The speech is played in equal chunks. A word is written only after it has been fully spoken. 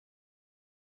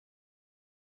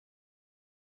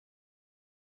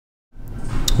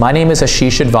My name is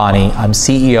Asheesh Advani. I'm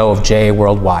CEO of JA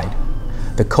Worldwide.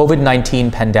 The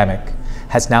COVID-19 pandemic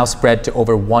has now spread to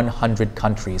over 100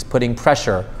 countries, putting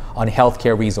pressure on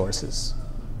healthcare resources.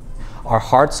 Our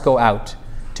hearts go out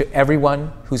to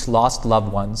everyone who's lost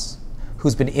loved ones,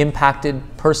 who's been impacted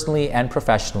personally and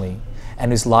professionally,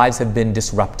 and whose lives have been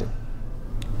disrupted.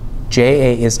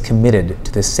 JA is committed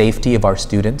to the safety of our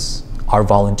students, our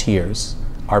volunteers,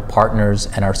 our partners,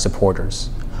 and our supporters.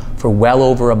 For well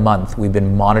over a month, we've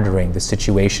been monitoring the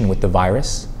situation with the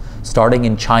virus, starting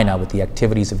in China with the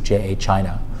activities of JA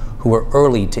China, who were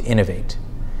early to innovate.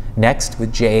 Next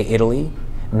with JA Italy,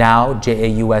 now JA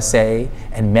USA,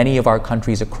 and many of our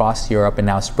countries across Europe and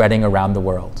now spreading around the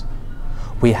world.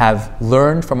 We have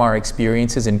learned from our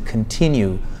experiences and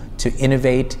continue to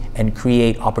innovate and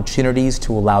create opportunities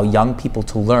to allow young people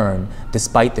to learn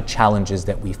despite the challenges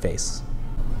that we face.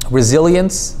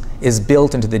 Resilience is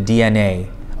built into the DNA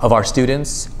of our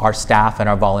students, our staff, and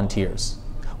our volunteers.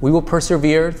 We will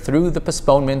persevere through the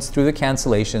postponements, through the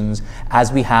cancellations,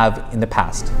 as we have in the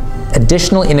past.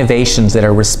 Additional innovations that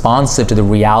are responsive to the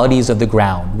realities of the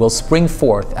ground will spring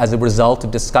forth as a result of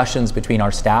discussions between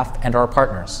our staff and our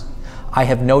partners. I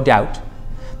have no doubt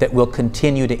that we'll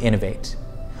continue to innovate.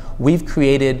 We've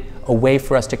created a way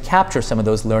for us to capture some of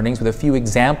those learnings with a few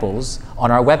examples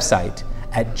on our website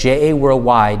at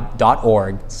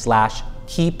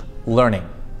jaworldwide.org/keeplearning.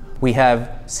 We have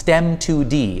STEM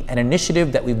 2D, an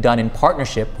initiative that we've done in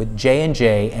partnership with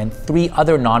J&J and 3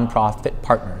 other nonprofit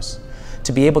partners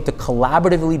to be able to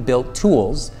collaboratively build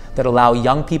tools that allow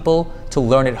young people to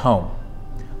learn at home.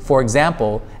 For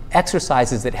example,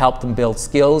 exercises that help them build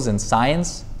skills in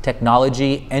science,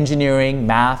 technology, engineering,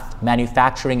 math,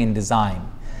 manufacturing, and design,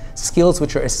 skills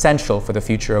which are essential for the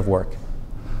future of work.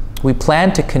 We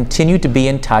plan to continue to be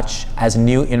in touch as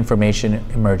new information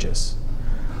emerges.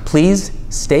 Please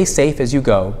stay safe as you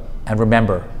go, and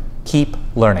remember, keep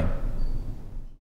learning.